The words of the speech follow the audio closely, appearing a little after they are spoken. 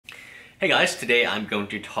Hey guys, today I'm going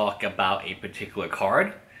to talk about a particular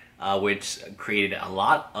card which created a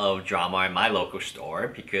lot of drama in my local store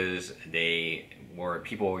because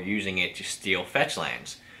people were using it to steal fetch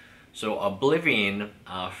lands. So Oblivion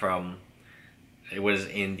it was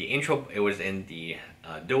in the intro, it was in the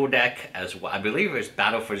dual deck as well. I believe it was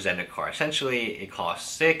Battle for Zendikar. Essentially it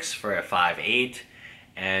costs 6 for a 5/8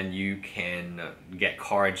 and you can get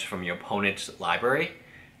cards from your opponent's library.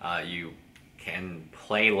 You can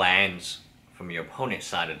play lands from your opponent's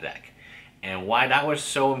side of the deck. And why that was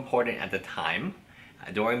so important at the time,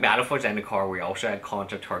 during Battle for Zendikar we also had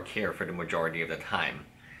Contra Tarkir for the majority of the time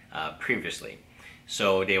previously.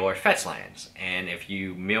 So they were fetch lands, and if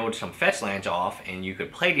you milled some fetch lands off and you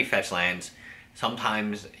could play the fetch lands,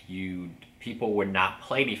 sometimes people would not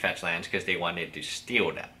play the fetch lands because they wanted to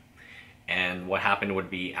steal them. And what happened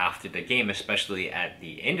would be after the game, especially at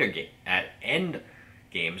the end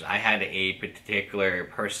games, I had a particular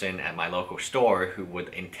person at my local store who would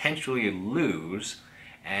intentionally lose,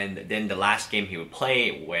 and then the last game he would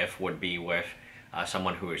play with would be with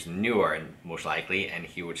someone who is newer, and most likely, and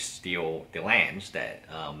he would steal the lands that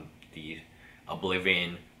the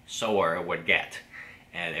Oblivion Sower would get.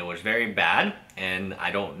 And it was very bad, and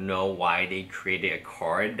I don't know why they created a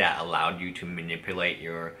card that allowed you to manipulate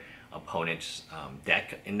your opponent's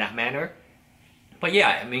deck in that manner. But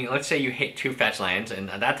yeah, I mean, let's say you hit 2 fetch lands, and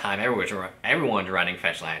at that time everyone's running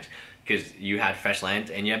fetch lands because you had fetch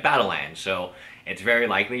lands and you had battle lands. So it's very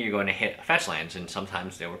likely you're going to hit fetch lands, and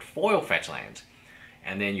sometimes they would foil fetch lands.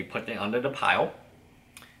 And then you put them under the pile,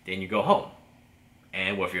 then you go home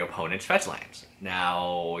and with your opponent's fetch lands.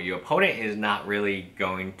 Now, your opponent is not really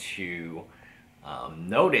going to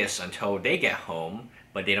notice until they get home,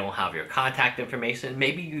 but they don't have your contact information.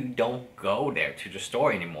 Maybe you don't go there to the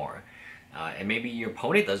store anymore. And maybe your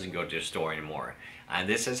opponent doesn't go to the store anymore. And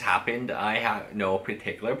this has happened. I know a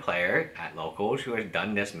particular player at locals who has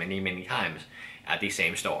done this many times at the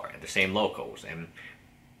same store, at the same locals. And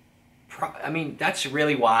I mean, that's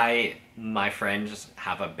really why my friends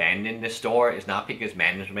have abandoned the store. It's not because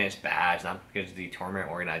management is bad. It's not because the tournament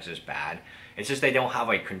organizer is bad. It's just they don't have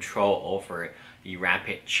a control over the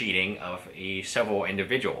rampant cheating of several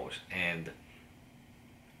individuals. And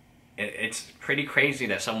it's pretty crazy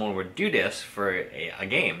that someone would do this for a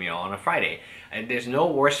game, on a Friday. And there's no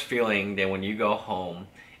worse feeling than when you go home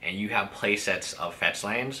and you have play sets of fetch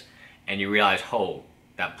lands and you realize, oh,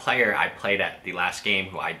 that player I played at the last game,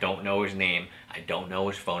 who I don't know his name, I don't know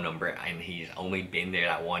his phone number, and he's only been there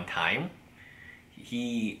that one time,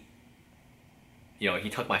 he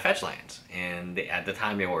took my fetch lands. And at the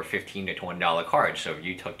time they were $15 to $20 cards. So if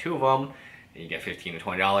you took 2 of them, you get $15 to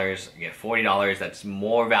 $20, you get $40. That's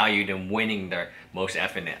more value than winning the most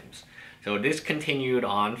FNMs. So this continued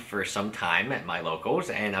on for some time at my locals,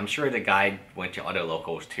 and I'm sure the guy went to other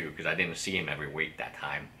locals too, because I didn't see him every week that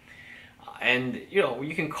time. And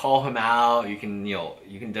you can call him out, you can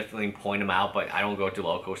definitely point him out, but I don't go to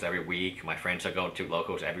locals every week. My friends are going to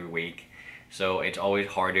locals every week, so it's always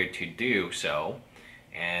harder to do so.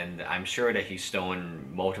 And I'm sure that he's stolen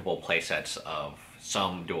multiple playsets of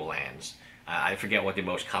some dual lands. I forget what the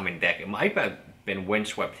most common deck, it might have been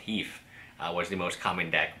Windswept Heath was the most common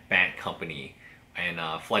deck, Bant Company, and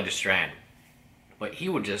Fled the Strand. But he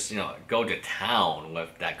would just go to town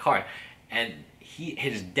with that card, and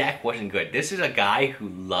his deck wasn't good. This is a guy who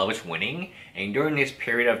loves winning, and during this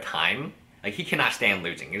period of time, like, he cannot stand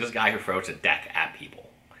losing. He's this guy who throws a deck at people,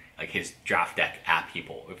 like his draft deck at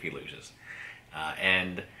people if he loses.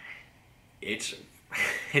 And it's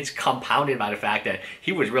compounded by the fact that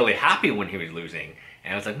he was really happy when he was losing,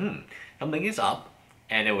 and I was like, something is up,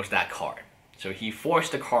 and it was that card. So he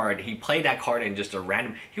forced the card, he played that card in just a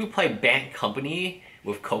random, he would play Bant Company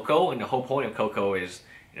with Coco, and the whole point of Coco is,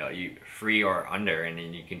 you free or under, and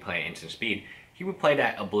then you can play instant speed. He would play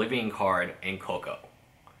that Oblivion card in Coco,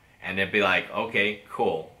 and it'd be like, okay,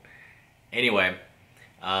 cool. Anyway,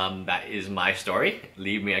 that is my story.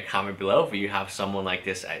 Leave me a comment below if you have someone like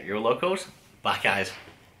this at your locals. Bye guys.